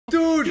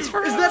Dude, is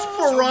that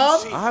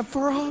Faram?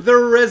 Faram. They're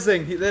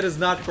rezzing. That is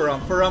not Faram.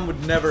 Faram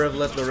would never have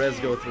let the res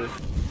go through.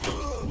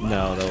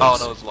 No, that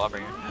was... Oh, no, it's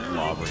Lawbringer.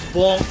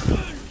 Bonk.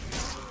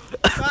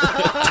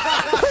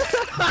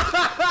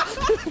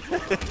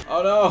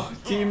 Oh no,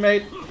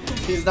 teammate.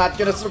 He's not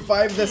gonna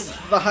survive this.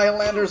 The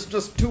Highlander's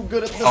just too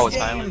good at this Oh, it's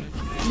game. Highlander.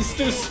 He's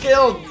too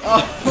skilled.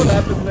 Oh, what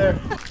happened there?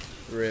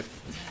 Rip.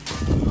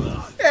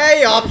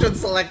 Hey, option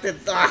selected.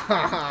 He's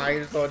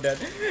so dead.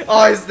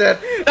 Oh, he's dead.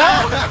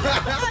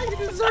 You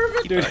deserve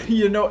it. Dude,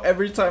 you know,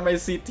 every time I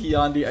see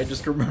Tiandi, I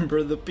just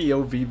remember the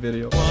POV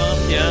video.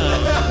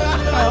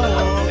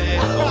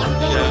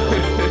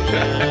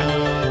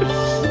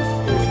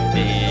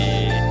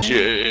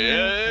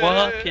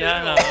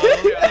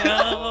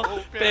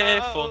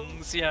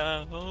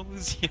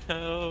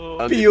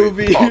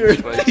 POV here,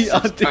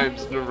 Tiandi.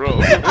 Times in a row.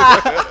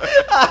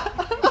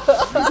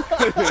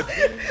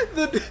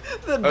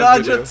 The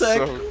dodge video's attack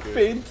so good.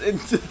 feint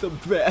into the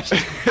bash.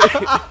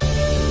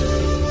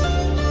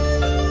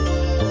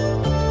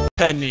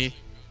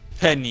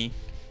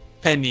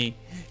 Penny.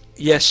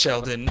 Yes,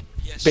 Sheldon.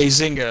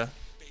 Bazinga.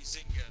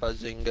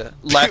 Bazinga.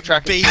 Laugh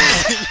track.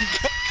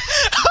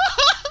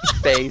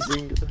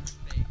 Bazinga.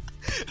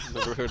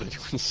 Never heard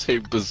anyone say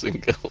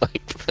bazinga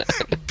like that.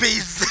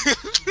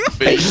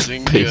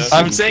 Bazinga.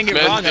 I'm saying it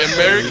Man, wrong. the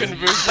American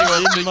version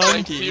of Big Bang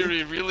Monkey.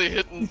 Theory really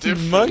hitting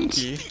different.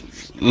 Monkey.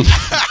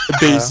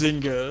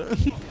 Bazinga.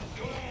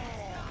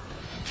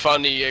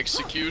 Funny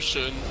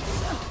execution.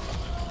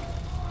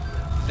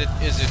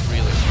 Is it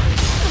really?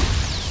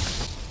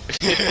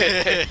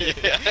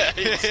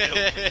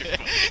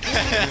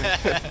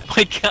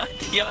 My god,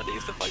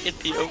 Tiandi's the fucking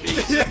POV.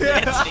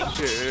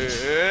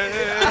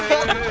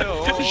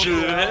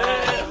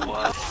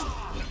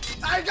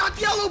 I got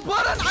yellow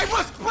button! I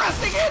was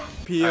pressing it!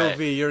 POV, Right,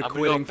 you're I'm gonna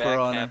quitting go for back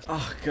honor. after.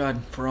 Oh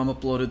god, Faram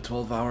uploaded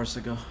 12 hours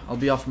ago. I'll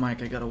be off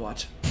mic, I gotta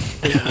watch.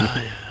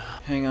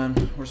 Hang on,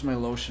 where's my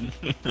lotion?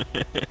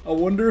 I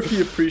wonder if he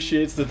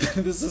appreciates that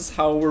this is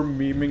how we're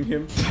memeing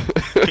him.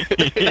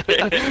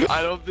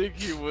 I don't think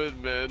he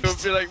would, man. He'll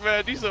be like,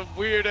 man, these are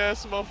weird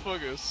ass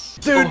motherfuckers.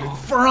 Dude,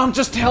 Faram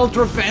just held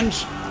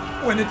revenge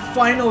when it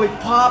finally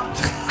popped.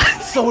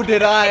 So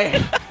did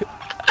I.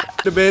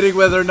 Debating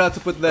whether or not to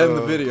put that in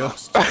the video.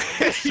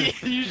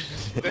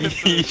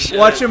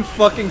 Watch him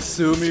fucking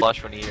sue me.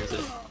 Flush when he hears it.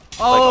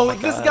 Oh, Like,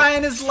 oh my this God. guy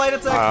and his light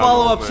attack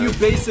follow-ups, you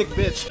basic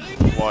bitch.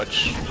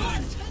 Watch.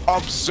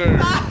 Absurd.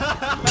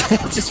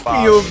 Just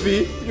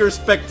POV, you're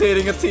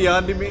spectating a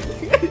Tiandi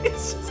meeting.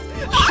 It's just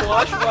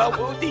Flush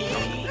Wabudi.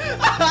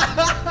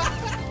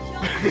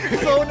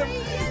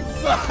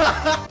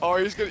 Oh,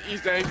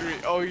 he's angry.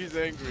 Oh, he's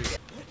angry.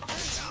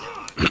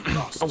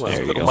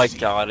 Oh my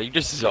god, are you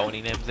just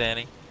zoning him,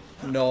 Zanny?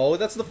 No,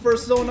 that's the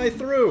first zone I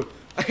threw.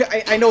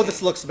 I know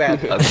this looks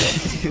bad.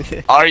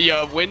 Okay. Are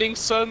you winning,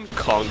 son?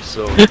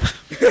 Console.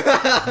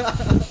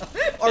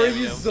 Are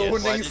you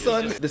zoning,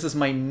 son? This is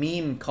my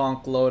meme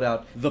conk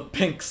loadout. The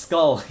pink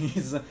skull.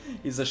 He's a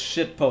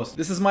shitpost.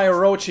 This is my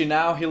Orochi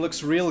now. He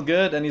looks real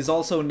good, and he's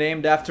also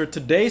named after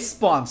today's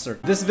sponsor.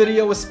 This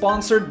video was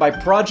sponsored by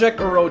Project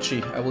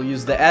Orochi. I will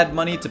use the ad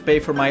money to pay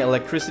for my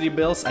electricity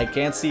bills. I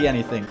can't see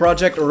anything.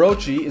 Project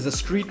Orochi is a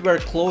streetwear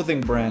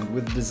clothing brand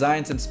with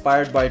designs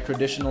inspired by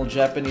traditional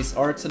Japanese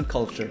arts and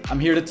culture. I'm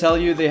here to tell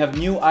you they have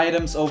new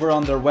items over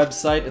on their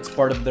website. It's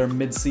part of their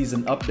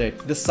mid-season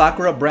update. The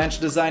Sakura branch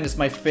design is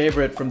my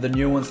favorite from the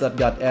new ones that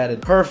got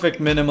added. Perfect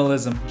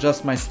minimalism,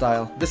 just my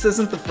style. This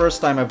isn't the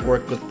first time I've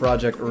worked with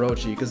Project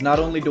Orochi, because not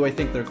only do I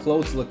think their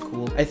clothes look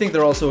cool, I think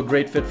they're also a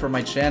great fit for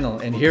my channel,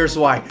 and here's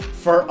why.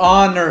 For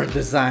honor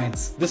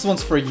designs. This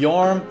one's for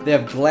Yorm, they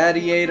have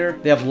Gladiator,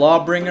 they have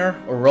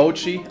Lawbringer,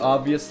 Orochi,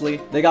 obviously.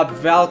 They got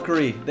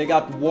Valkyrie, they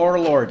got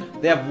Warlord,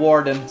 they have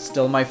Warden,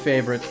 still my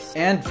favorite.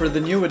 And for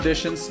the new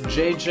additions,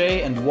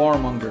 JJ and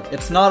Warmonger.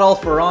 It's not all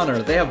for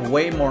honor, they have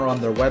way more on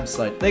their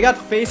website. They got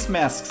face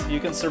masks, you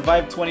can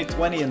survive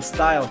 2020 in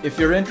style. If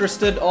you're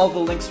interested, all the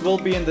links will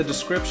be in the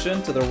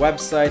description to their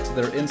website, to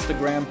their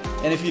Instagram,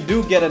 and if you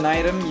do get an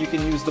item, you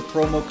can use the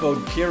promo code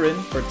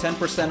Kirin for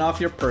 10% off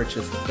your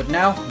purchase. But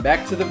now,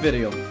 back to the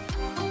video.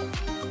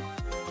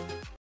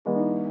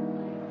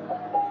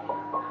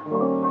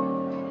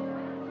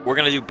 We're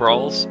gonna do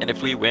brawls, and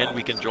if we win,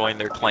 we can join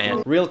their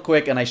clan. Real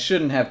quick, and I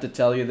shouldn't have to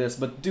tell you this,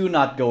 but do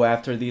not go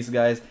after these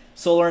guys.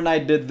 Solar and I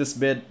did this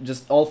bit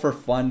just all for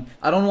fun.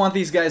 I don't want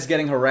these guys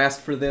getting harassed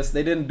for this.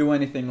 They didn't do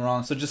anything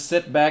wrong, so just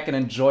sit back and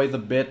enjoy the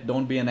bit.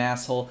 Don't be an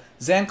asshole.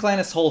 Zan Clan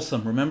is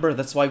wholesome, remember?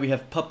 That's why we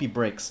have puppy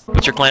breaks.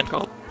 What's your clan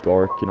called?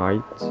 Dark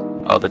Knights.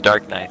 Oh, the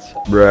Dark Knights.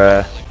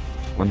 Bruh.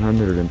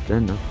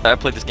 110, no? I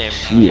played this game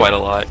Yeah. quite a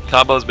lot.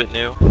 Combo's a bit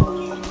new.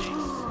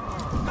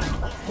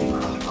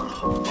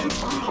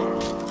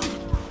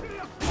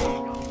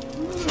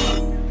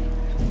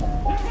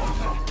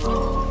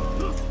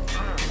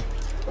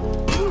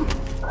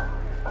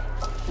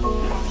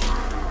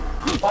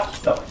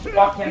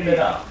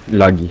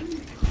 Laggy.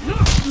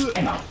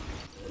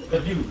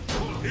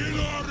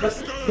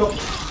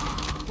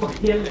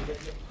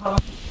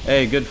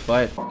 Hey, good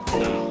fight.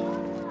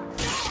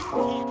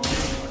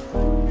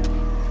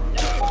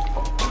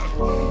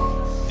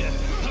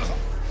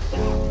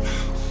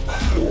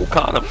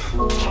 caught him.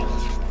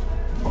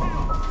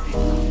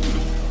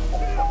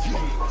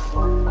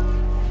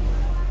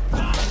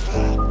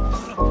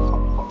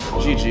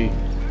 GG.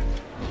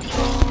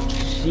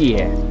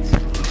 Shit.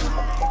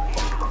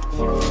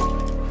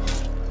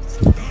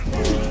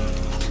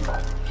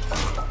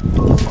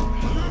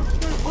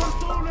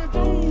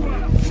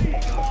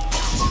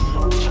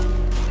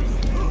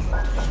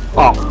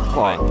 Oh,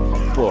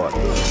 fuck.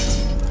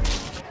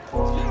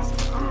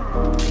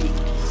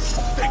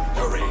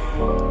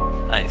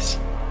 Nice.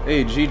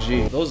 Hey,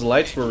 GG. Those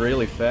lights were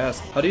really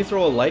fast. How do you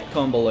throw a light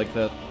combo like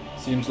that?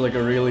 Seems like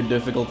a really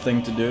difficult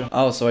thing to do.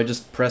 Oh, so I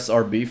just press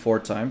RB 4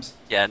 times?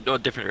 Yeah, no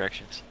different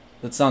directions.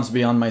 That sounds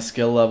beyond my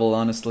skill level,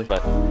 honestly.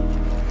 But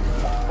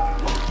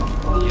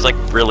he's like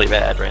really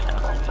bad right now.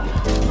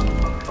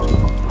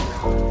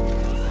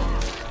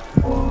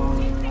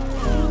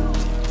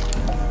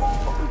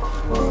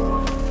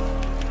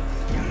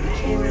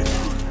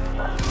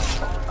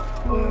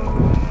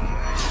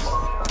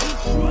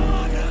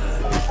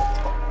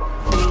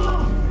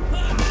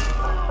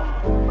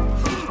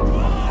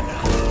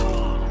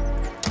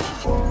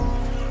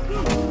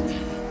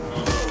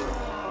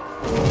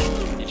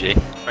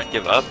 Don't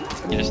give up.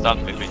 You just stop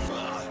moving.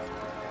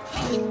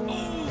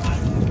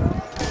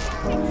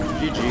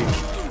 GG.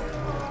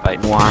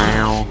 Fight.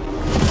 Wow.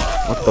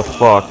 What the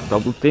fuck?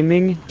 Double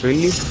teaming?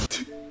 Really?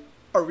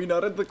 Are we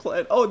not in the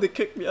clan? Oh, they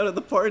kicked me out of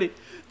the party.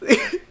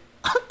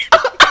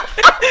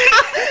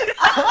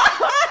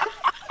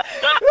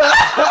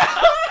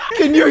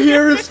 Can you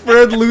hear his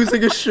friend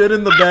losing his shit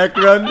in the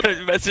background?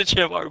 Message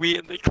him, are we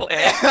in the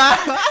clan?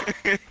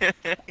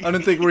 I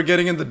don't think we're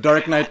getting in the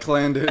Dark Knight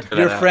clan, dude.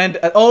 Your friend...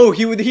 Oh,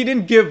 he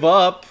didn't give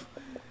up.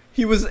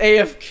 He was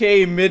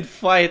AFK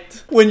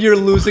mid-fight. When you're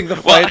losing the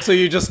fight, What? so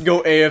you just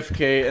go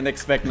AFK and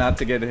expect not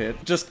to get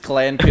hit. Just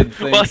clan kid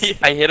things. Well,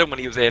 I hit him when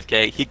he was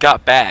AFK. He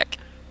got back.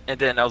 And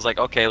then I was like,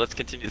 okay, let's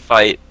continue the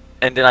fight.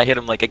 And then I hit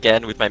him like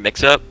again with my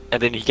mix-up.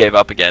 And then he gave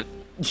up again.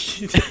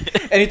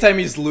 Anytime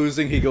he's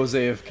losing, he goes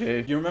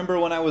AFK. You remember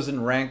when I was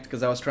in ranked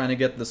because I was trying to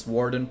get this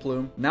warden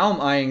plume? Now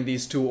I'm eyeing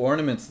these two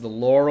ornaments, the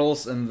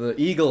laurels and the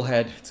eagle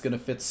head. It's gonna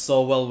fit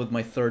so well with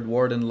my third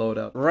warden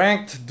loadout.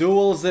 Ranked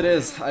duels it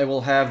is. I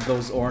will have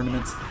those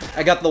ornaments.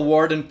 I got the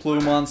warden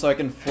plume on so I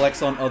can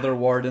flex on other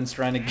wardens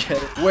trying to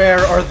get it. Where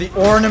are the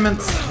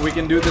ornaments? We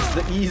can do this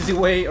the easy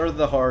way or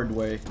the hard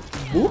way.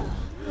 Whoop.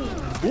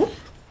 Whoop.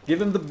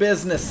 Give him the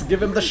business.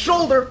 Give him the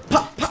shoulder.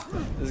 Pop, pop.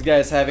 This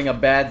guy's having a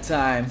bad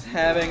time.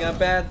 Having a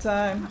bad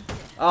time.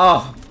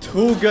 Oh,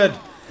 too good.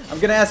 I'm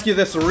gonna ask you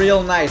this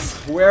real nice.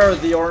 Where are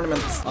the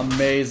ornaments?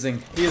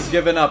 Amazing. He's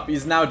given up.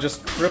 He's now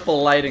just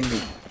triple lighting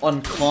me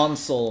on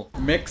console.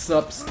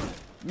 Mix-ups.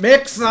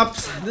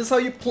 Mix-ups! This is how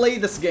you play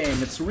this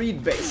game. It's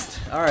read-based.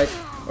 Alright.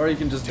 Or you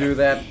can just do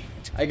that.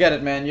 I get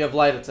it, man. You have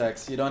light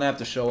attacks. You don't have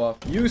to show off.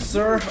 You,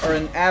 sir, are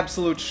an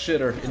absolute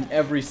shitter in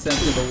every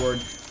sense of the word.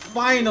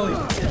 Finally!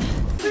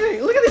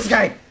 Hey, look at this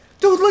guy!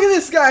 Dude, look at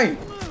this guy!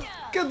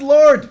 Good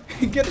lord!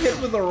 Get hit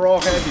with a raw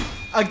heavy.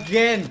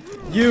 Again!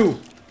 You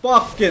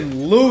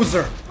fucking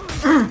loser!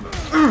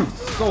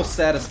 So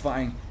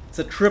satisfying. It's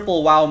a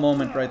triple wow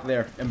moment right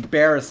there.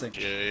 Embarrassing.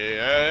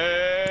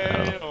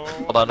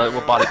 Hold on, no,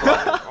 we're body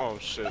block. Oh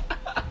shit.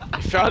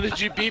 You found the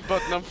GB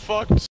button, I'm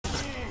fucked.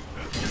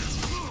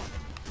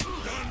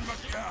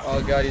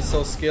 Oh god, he's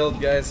so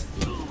skilled, guys.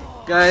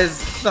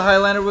 Guys, the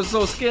Highlander was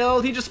so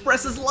skilled, he just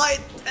presses light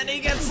and he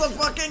gets a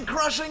fucking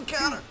crushing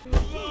counter.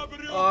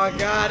 Oh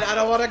god, I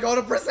don't want to go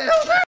to Brazil.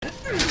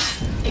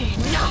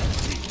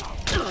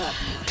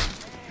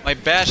 My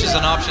bash is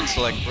an option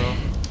select, bro.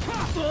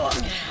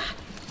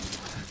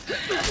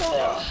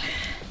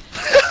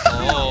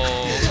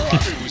 Oh,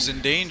 who's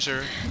in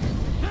danger?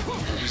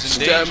 Who's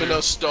in danger?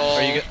 Stamina stall.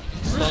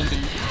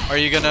 Are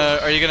you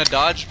gonna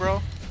dodge,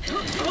 bro?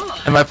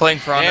 Am I playing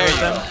for honor There with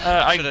you them? go.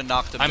 I should have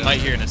knocked him I down. might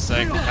here in a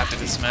sec after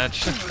this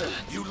match.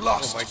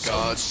 Oh my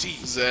god.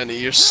 Zanny,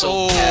 you're so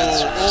Oh,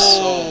 cancerous.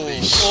 Holy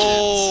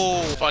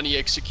oh. shit. Funny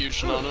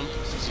execution on him.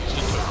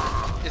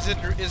 Is it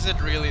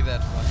really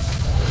that funny?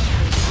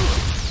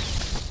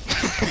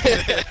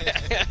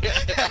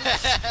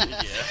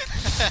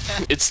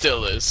 Yeah. It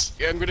still is.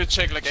 I'm gonna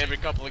check like every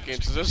couple of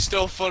games. Is it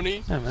still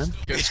funny? Yeah, man.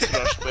 Gets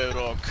crushed by a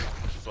rock.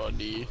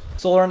 Funny.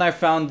 Solar and I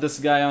found this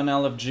guy on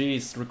LFG.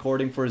 He's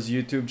recording for his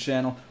YouTube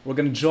channel. We're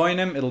gonna join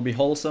him. It'll be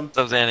wholesome. What's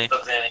up, Zanny?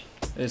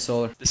 Hey,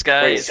 Solar. This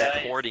guy Wait a is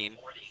second. recording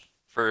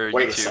for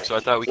Wait a YouTube, second. so I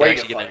thought we could Wait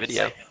actually a get in a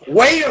video. fucking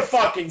Wait a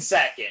fucking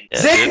second! Yeah,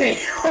 Zanny!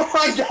 Oh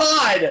my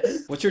god!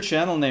 What's your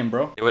channel name,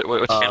 bro?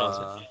 What channel is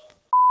it?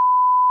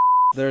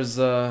 There's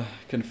a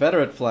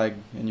Confederate flag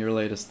in your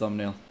latest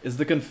thumbnail. Is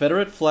the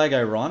Confederate flag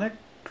ironic?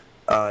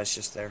 It's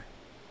just there.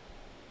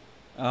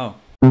 Oh.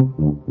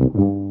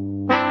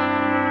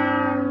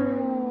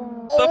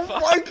 Oh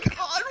my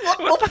god,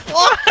 what the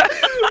fuck?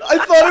 I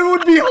thought it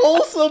would be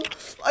wholesome.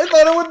 I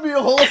thought it would be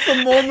a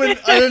wholesome moment.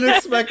 I didn't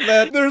expect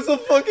that. There's a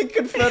fucking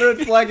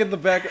Confederate flag in the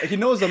back. He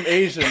knows I'm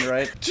Asian,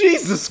 right?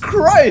 Jesus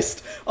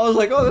Christ! I was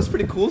like, oh, that's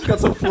pretty cool. He's got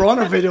some For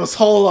Honor videos.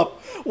 Hold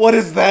up. What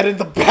is that in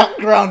the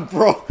background,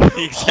 bro?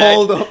 Exactly.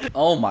 Hold up.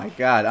 Oh my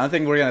god. I don't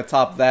think we're gonna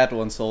top that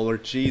one, Solar.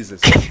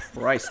 Jesus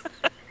Christ.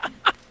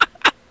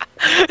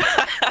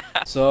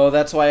 So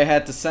that's why I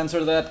had to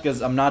censor that,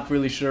 because I'm not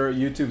really sure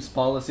YouTube's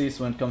policies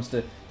when it comes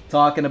to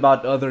talking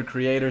about other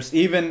creators,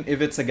 even if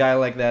it's a guy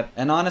like that.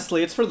 And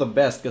honestly, it's for the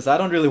best, because I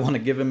don't really want to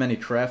give him any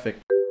traffic.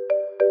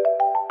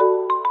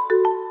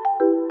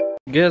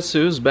 Guess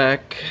who's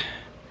back?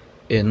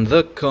 In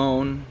the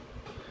cone.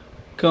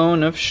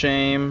 Cone of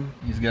shame.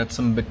 He's got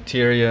some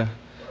bacteria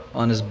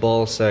on his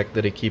ball sack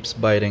that he keeps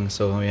biting,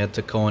 so we had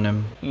to cone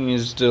him.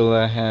 He's still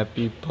a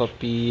happy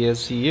puppy,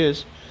 yes he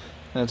is.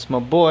 That's my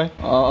boy.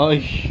 Oh,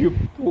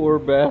 you poor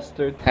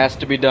bastard. Has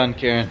to be done,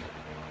 Karen.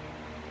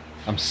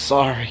 I'm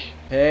sorry.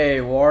 Hey,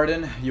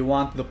 Warden, you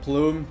want the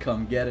plume?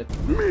 Come get it.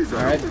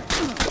 Alright.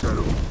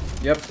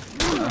 Yep.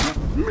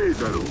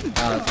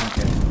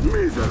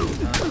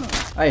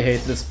 I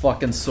hate this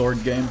fucking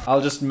sword game.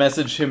 I'll just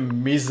message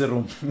him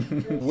Miserum.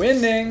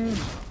 Winning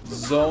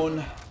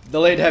zone.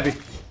 Delayed heavy.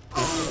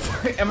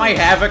 Am I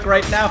Havoc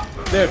right now?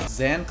 Dude,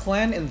 Zan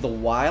Clan in the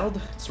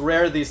wild? It's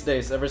rare these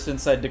days, ever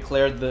since I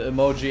declared the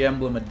emoji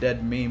emblem a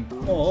dead meme.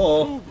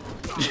 Oh.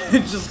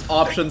 Just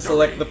option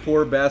select the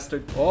poor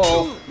bastard.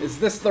 Oh, is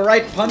this the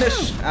right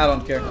punish? I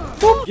don't care.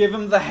 Give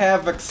him the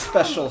Havoc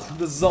special,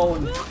 the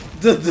zone,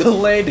 the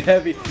delayed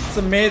heavy. It's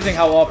amazing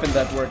how often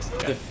that works.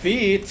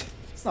 Defeat?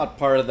 It's not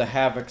part of the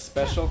Havoc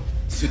special.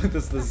 This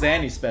is the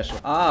Zanny special.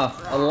 Ah,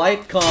 a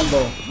light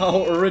combo.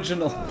 How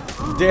original.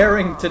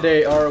 Daring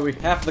today are we.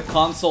 Half the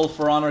console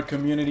For Honor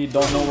community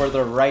don't know where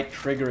the right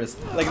trigger is.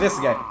 Like this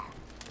guy.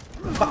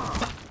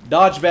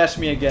 Dodge bash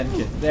me again,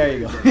 kid. There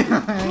you go.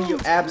 You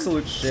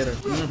absolute shitter.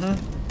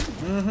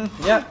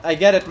 Yeah, I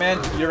get it,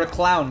 man. You're a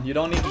clown. You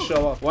don't need to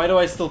show up. Why do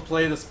I still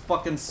play this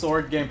fucking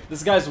sword game?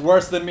 This guy's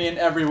worse than me in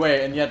every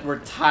way, and yet we're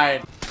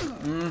tied.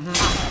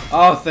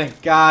 Oh,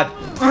 thank God.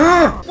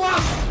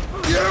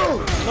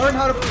 Learn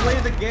how to play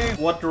the game.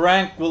 What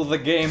rank will the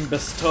game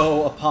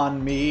bestow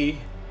upon me?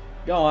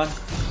 Go on.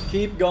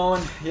 Keep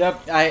going.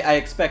 Yep, I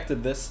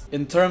expected this.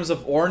 In terms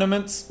of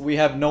ornaments, we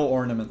have no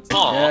ornaments.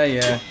 Aww.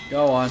 Yeah.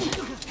 Go on.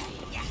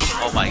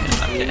 Oh my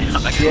god. Okay,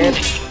 I'm not gonna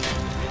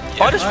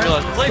I just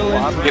realized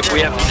we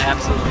have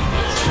absolutely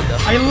no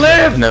I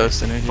live! No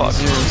synergy. Fuck.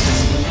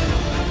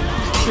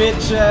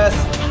 Bitch ass.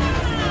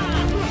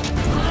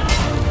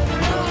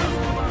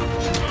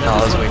 No, I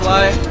was way too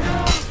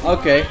late.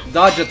 Okay,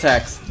 dodge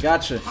attacks.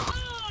 Gotcha.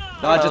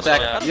 Dodge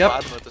attack.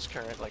 Yep.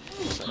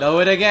 Do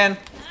it again.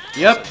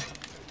 Yep.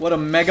 What a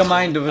mega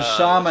mind of a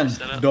shaman.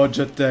 Dodge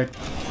attack.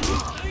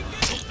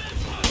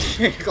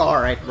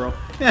 Alright, bro.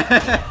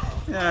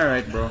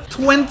 Alright, bro.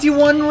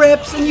 21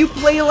 reps and you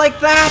play like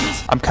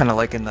that? I'm kind of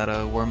liking that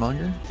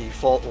Warmonger.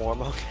 Default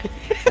Warmonger.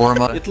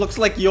 Warmonger. It looks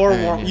like your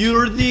warm.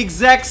 You're the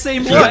exact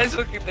same You look. guys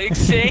look the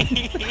same.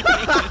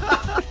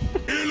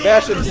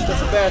 Bash him.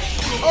 That's a bash.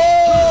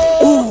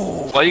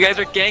 Oh! While you guys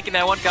are ganking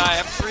that one guy,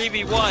 I'm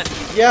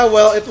 3v1. Yeah,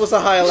 well, it was a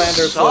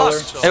Highlander, Solar.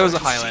 It was a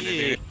Highlander,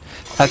 dude.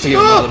 Had to give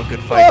him a little good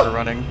fight for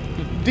running.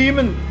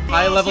 Demon.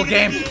 High level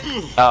game.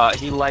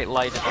 He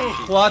lighted.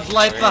 Quad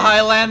light the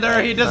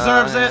Highlander. He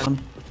deserves it.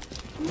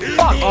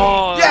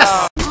 Oh,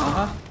 Yes!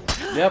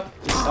 Yep.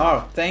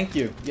 Oh, thank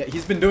you. Yeah,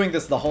 he's been doing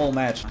this the whole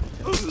match.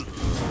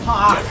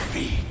 Ah.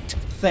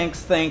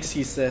 Thanks,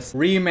 he says.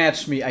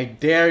 Rematch me, I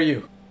dare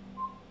you.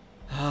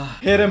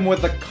 Hit him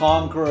with the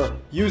Conqueror.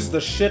 Use the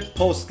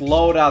shitpost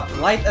loadout.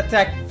 Light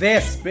attack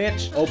this,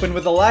 bitch. Open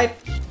with the light.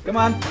 Come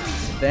on.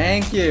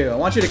 Thank you. I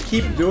want you to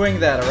keep doing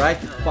that,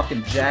 alright? You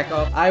fucking jack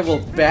off. I will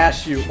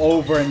bash you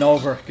over and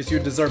over, because you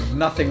deserve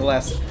nothing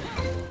less.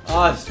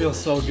 Ah, this feels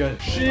so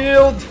good.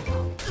 Shield!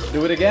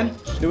 Do it again.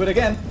 Do it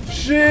again.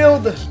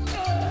 Shield!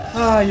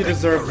 Ah, you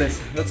deserve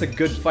this. That's a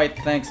good fight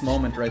thanks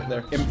moment right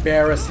there.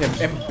 Embarrass him.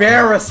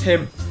 Embarrass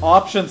him!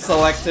 Option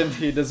select him.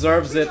 He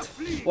deserves it.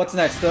 What's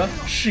next, huh?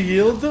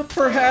 Shield,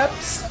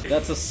 perhaps?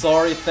 That's a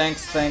sorry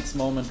thanks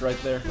moment right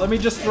there. Let me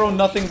just throw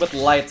nothing but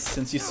lights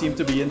since you seem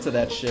to be into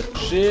that shit.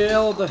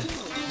 Shield.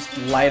 Just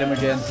light him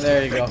again.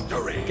 There you go.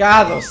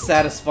 God, that was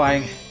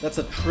satisfying. That's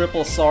a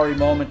triple sorry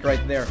moment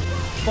right there.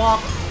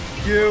 Fuck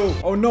you.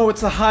 Oh no,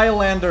 it's a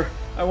Highlander.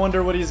 I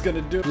wonder what he's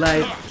gonna do.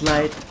 Light,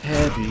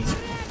 heavy.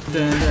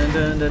 Dun dun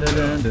dun dun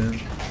dun dun.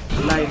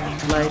 Light,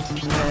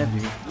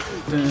 heavy.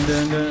 Dun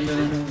dun dun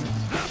dun dun.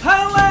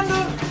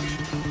 Highlander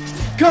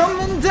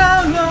coming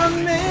down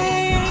on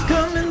me,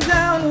 coming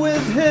down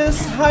with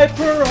his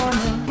hyper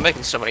armor. I'm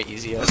making so many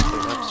easy ass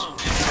cleanups.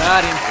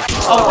 Got him.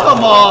 Oh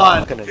come on!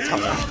 I'm gonna tell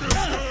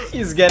him.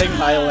 He's getting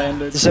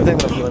Highlander. The same thing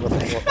that I'm feeling with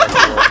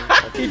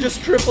him. He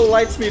just triple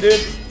lights me,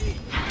 dude.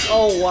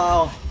 Oh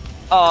wow.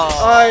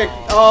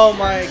 Oh. Oh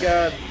my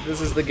god.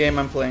 This is the game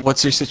I'm playing.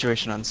 What's your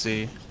situation on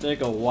C? Take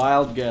a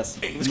wild guess.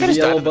 Give me the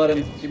yellow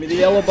button. Give me the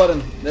yellow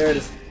button. There it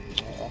is.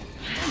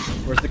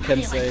 Where's the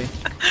Kensei?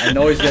 I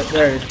know he's got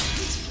there.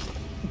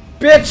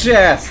 Bitch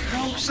ass!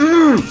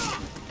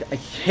 I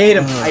hate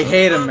him. I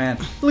hate him, man.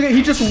 Look at,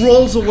 he just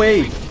rolls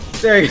away.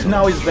 There he is.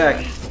 Now he's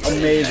back.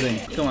 Amazing.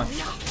 Come on.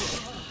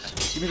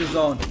 Give me the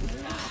zone.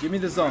 Give me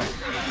the zone.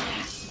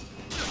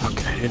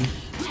 Okay, dude.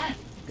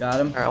 Got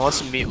him. Alright, I want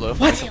some meatloaf.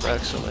 What? Some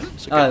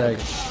excellent. Oh, there you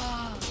go.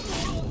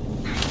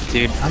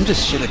 Dude, I'm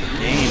just shit at the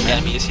game, man.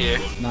 Enemies here.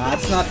 Nah,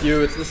 it's not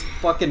you. It's this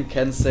fucking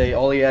Kensei.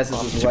 All he has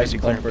is his too right busy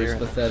clearing bumper. It's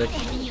beer. pathetic.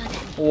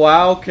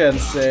 Wow,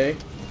 Kensei.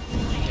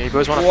 Hey, you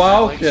guys want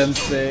Wow, Oh,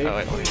 Kensei.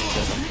 wait,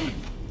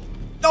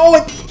 Oh,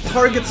 it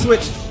target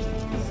switched.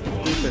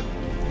 Stupid.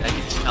 I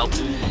can smell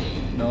it.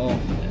 No.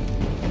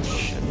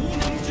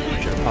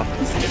 Oh,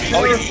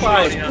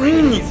 Terrified.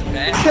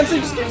 Kensei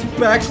just keeps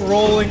back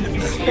rolling.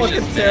 He's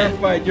fucking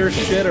terrified. You're a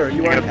shitter.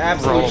 You are an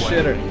absolute roll away.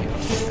 shitter.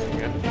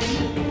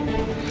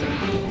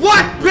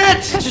 What,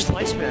 bitch? That's just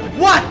lifespan.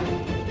 What?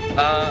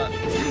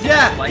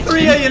 Yeah, Like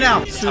 3 of you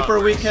now. Kensei. Super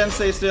weak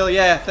Kensei still.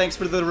 Yeah, thanks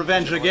for the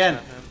revenge again.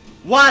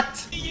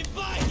 What?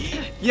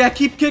 Yeah,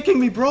 keep kicking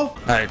me, bro.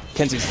 Alright,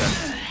 Kenzie's done.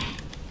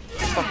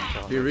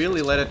 You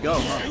really let it go,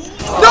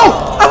 huh? No!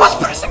 I was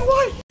pressing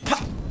Y!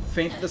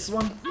 Faint this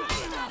one.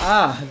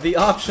 Ah, the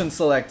option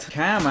select.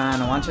 Come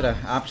on, I want you to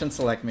option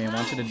select me. I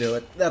want you to do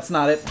it. That's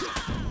not it.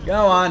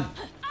 Go on.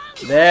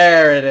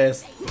 There it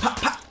is. Pa,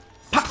 pa,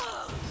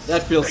 pa.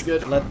 That feels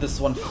good. Let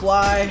this one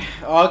fly.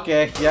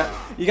 Okay, yeah.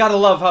 You gotta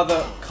love how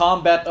the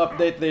combat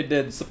update they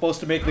did is supposed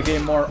to make the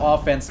game more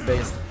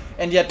offense-based.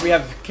 And yet we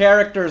have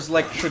characters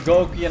like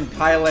Shigoki and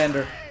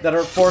Highlander that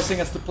are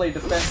forcing us to play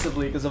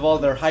defensively because of all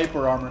their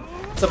hyper armor.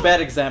 It's a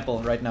bad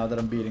example right now that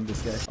I'm beating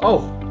this guy.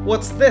 Oh,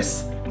 what's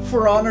this?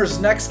 For Honor's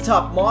next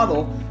top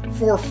model.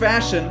 For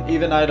fashion,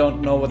 even I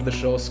don't know what the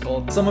show's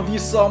called. Some of you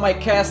saw my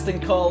casting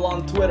call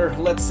on Twitter.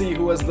 Let's see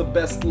who has the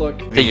best look.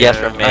 The yes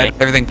from me.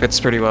 Everything fits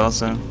pretty well,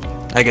 so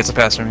I guess a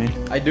pass from me.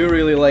 I do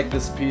really like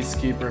this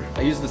Peacekeeper.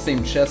 I use the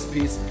same chest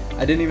piece.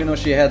 I didn't even know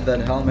she had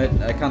that helmet.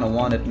 I kind of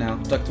want it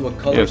now. Stuck to a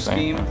color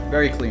scheme.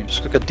 Very clean.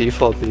 Just like a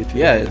default BP.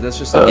 Yeah, that's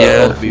just Yeah,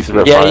 default he's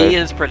beef. Yeah, he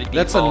is pretty default.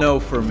 That's a no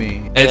for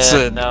me. It's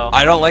Yeah, a no.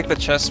 I don't like the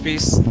chest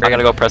piece. We're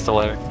gonna go press the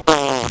lever.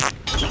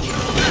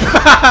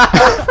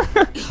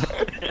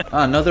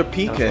 Another I was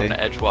gonna PK.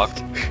 edge walked.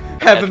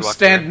 Have him edge walked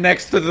stand her.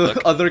 next to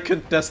the other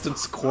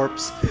contestant's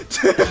corpse.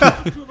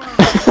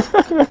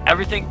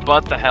 Everything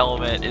but the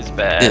helmet is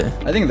bad.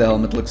 Yeah. I think the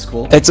helmet looks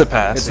cool. It's a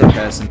pass. It's a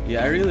pass.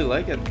 Yeah, I really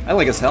like it. I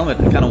like his helmet.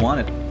 I kind of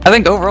want it. I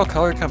think overall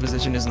color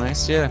composition is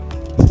nice, yeah.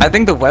 I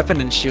think the weapon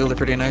and shield are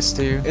pretty nice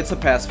too. It's a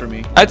pass for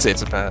me. I'd say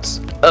it's a pass.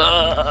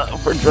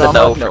 For drama,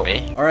 no for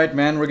me. Alright,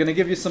 man, we're gonna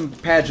give you some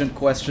pageant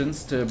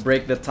questions to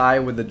break the tie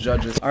with the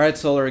judges. Alright,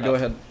 Solar, go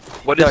ahead.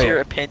 What is Oh, yeah.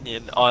 your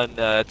opinion on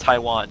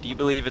Taiwan? Do you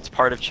believe it's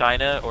part of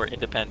China or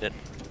independent?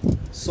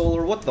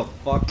 Solar, what the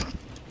fuck?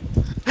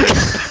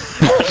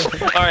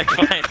 Alright,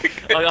 fine.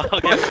 I'll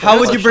give it How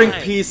would a you bring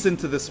try. peace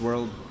into this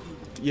world?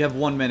 You have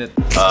 1 minute.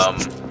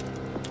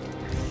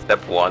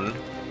 Step 1,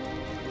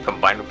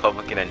 combine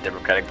Republican and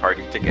Democratic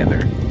Party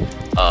together.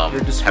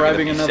 You're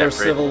describing having them be another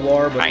separate, civil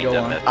war, but kind go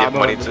of, on. give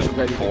money to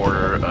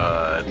for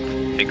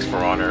Pigs for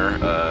Honor.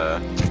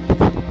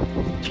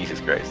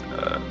 Jesus Christ.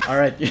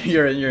 Alright,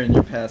 you're in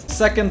your pass.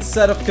 Second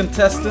set of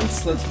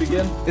contestants, let's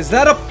begin. Is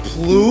that a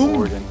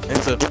plume?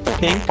 It's a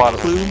pink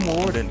plume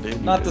warden,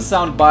 dude. Not to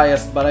sound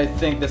biased, but I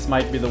think this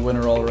might be the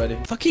winner already.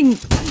 Fucking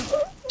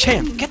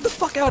champ, get the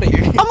fuck out of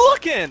here. I'm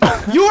looking!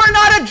 You are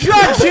not a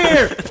judge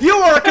here! You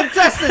are a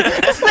contestant!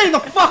 Stay the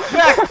fuck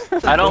back!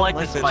 I don't like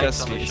the like the spikes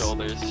chest on the piece.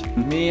 shoulders.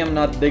 Me, I'm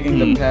not digging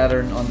the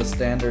pattern on the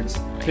standards.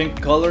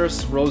 Pink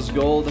colors, rose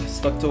gold,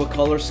 stuck to a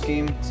color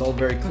scheme. It's all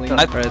very clean.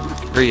 I- Right.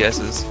 3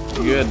 S's.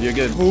 You're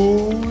good.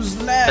 Who's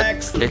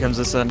next? Here comes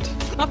the scent.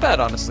 Not bad,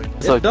 honestly.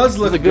 It does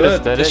look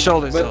good, The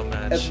shoulders but don't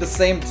match. at the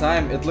same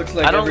time, it looks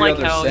like I don't every like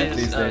other how scent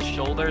his these days.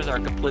 shoulders are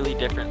completely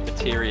different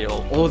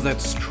material. Oh,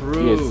 that's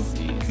true.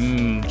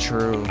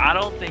 True. I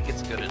don't think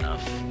it's good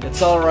enough.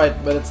 It's alright,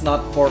 but it's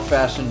not for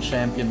fashion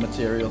champion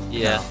material.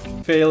 Yeah.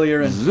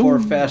 Failure in for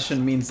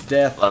fashion means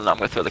death. Well, I'm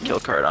gonna throw the kill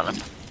card on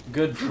him.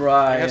 Good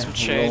try, I got some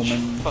change.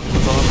 Roman. Fuck the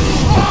bomb.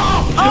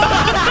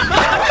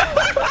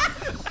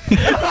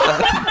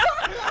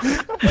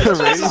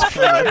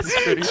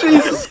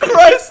 Jesus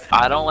Christ!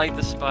 I don't like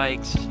the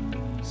spikes.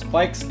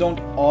 Spikes don't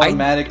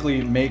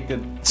automatically make it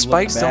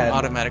Spikes look bad. don't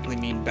automatically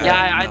mean bad.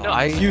 Yeah, I No, know.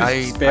 I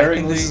think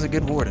sparingly. this is a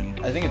good warden.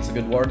 I think it's a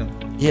good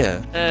warden.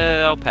 Yeah.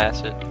 I'll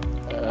pass it.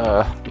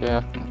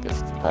 Yeah, I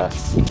guess it's a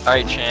pass.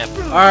 Alright, champ.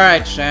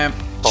 Alright, champ.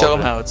 Show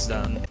them how it's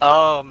done.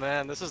 Oh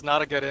man, this is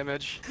not a good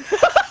image.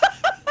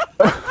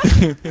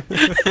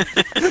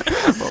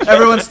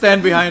 Everyone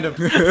stand behind him.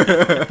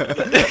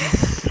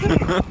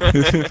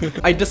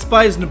 I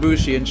despise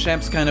Nobushi, and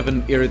Champ's kind of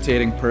an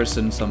irritating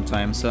person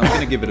sometimes, so I'm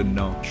gonna give it a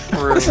no.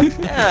 True.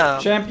 Yeah.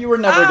 Champ, you were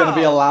never gonna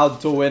be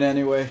allowed to win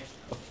anyway.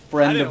 A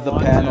friend didn't of the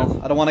want panel.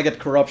 to. I don't want to get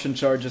corruption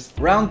charges.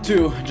 Round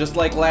 2, just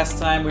like last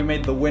time, we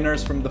made the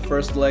winners from the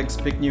first legs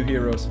pick new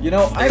heroes. You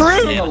know,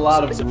 I've seen a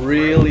lot of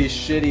really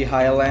shitty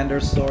Highlander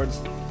swords.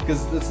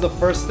 because it's the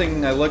first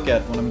thing I look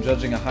at when I'm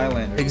judging a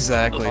Highlander.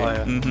 Exactly. Oh,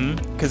 yeah.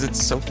 Because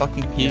it's so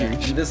fucking Yeah.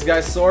 huge. And this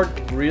guy's sword,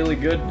 really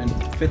good and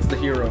fits the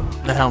hero.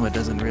 The helmet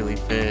doesn't really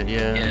fit,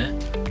 yeah.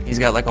 He's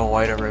got like a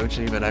white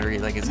Orochi, but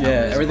his Yeah,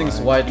 helmet is everything's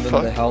white. white and then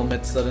Fuck. the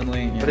helmet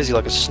suddenly. Yeah. What is he,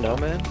 like a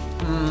snowman?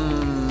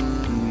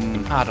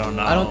 I don't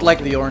know. I don't like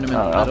the ornament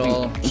at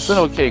all. It's an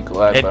okay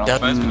collab, It but I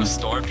don't Reminds me of a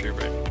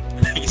stormtrooper.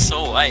 He's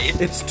so white.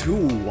 It's too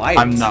white.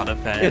 I'm not a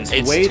fan. It's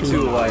It's way too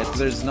too white.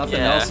 There's nothing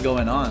Yeah. else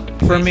going on.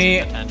 For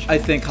me, I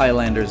think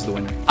Highlander is the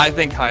winner. I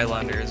think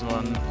Highlander is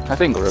one. I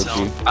think So,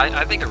 Orochi.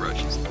 I think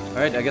Orochi's.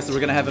 Alright, I guess we're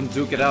gonna have him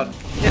duke it out.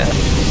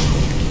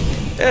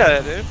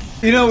 Yeah, dude.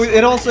 You know,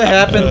 it also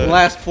happened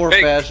last 4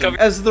 Hey, fashion. come-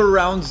 As the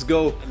rounds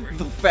go,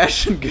 the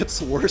fashion gets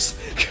worse.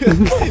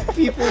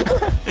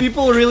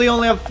 people really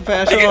only have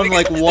fashion on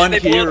like one They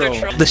pull out their hero.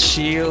 trunk. The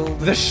shield,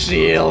 The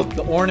shield,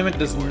 the ornament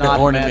does not match at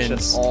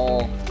ornaments.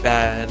 all.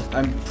 bad.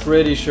 I'm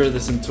pretty sure the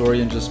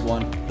Centurion just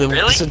won. The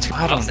Really?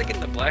 I I don't was thinking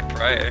the Black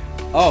Prior.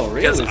 Oh,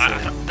 Because really?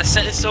 the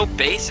set is so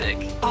basic.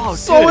 Oh,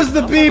 So is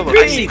the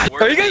BP!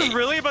 Are you guys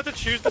really about to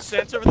choose the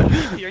Sense over the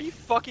BP? Are you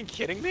fucking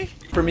kidding me?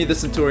 For me, the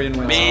Centurion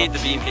wins. Me, the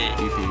BP.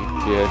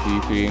 DP. Yeah,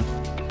 DP.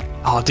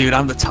 Oh, dude,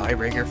 I'm the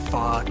tiebreaker.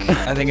 Fuck.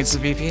 I think it's the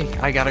BP.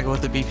 I gotta go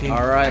with the BP.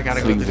 Alright. I gotta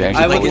go with the Exactly.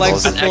 BP. I would like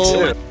it's to an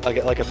pull... I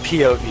get like a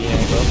POV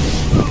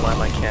angle. Line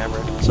my camera.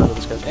 So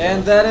this guy's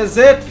And that is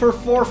it for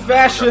 4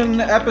 Fashion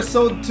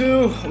Episode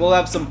 2. We'll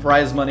have some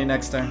prize money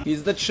next time.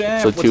 He's the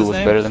champ. Episode What's 2 his was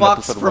name? better than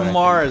Fox episode from 1, I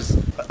Mars.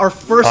 Our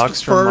first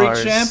Fox from furry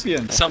Mars.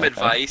 champion. Some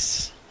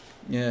advice.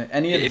 Yeah.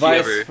 Any If you advice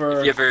ever- for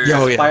if you ever-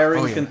 Oh, yeah.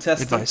 aspiring Oh, yeah.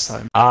 contestants? Advice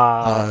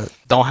time.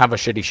 Don't have a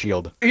shitty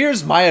shield.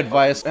 Here's my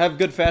advice. Have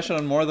good fashion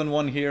on more than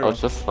one I hero.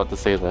 was just about to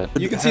say that.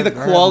 You can see the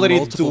Have quality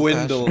multiple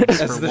dwindle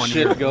fashions as for the one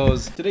shit hero.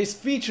 goes. Today's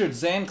featured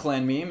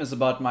ZanClan meme is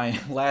about my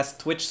last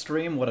Twitch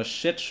stream. What a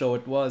shit show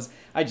it was.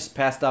 I just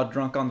passed out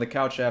drunk on the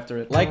couch after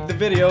it. Like the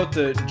video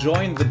to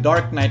join the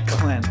Dark Knight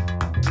clan.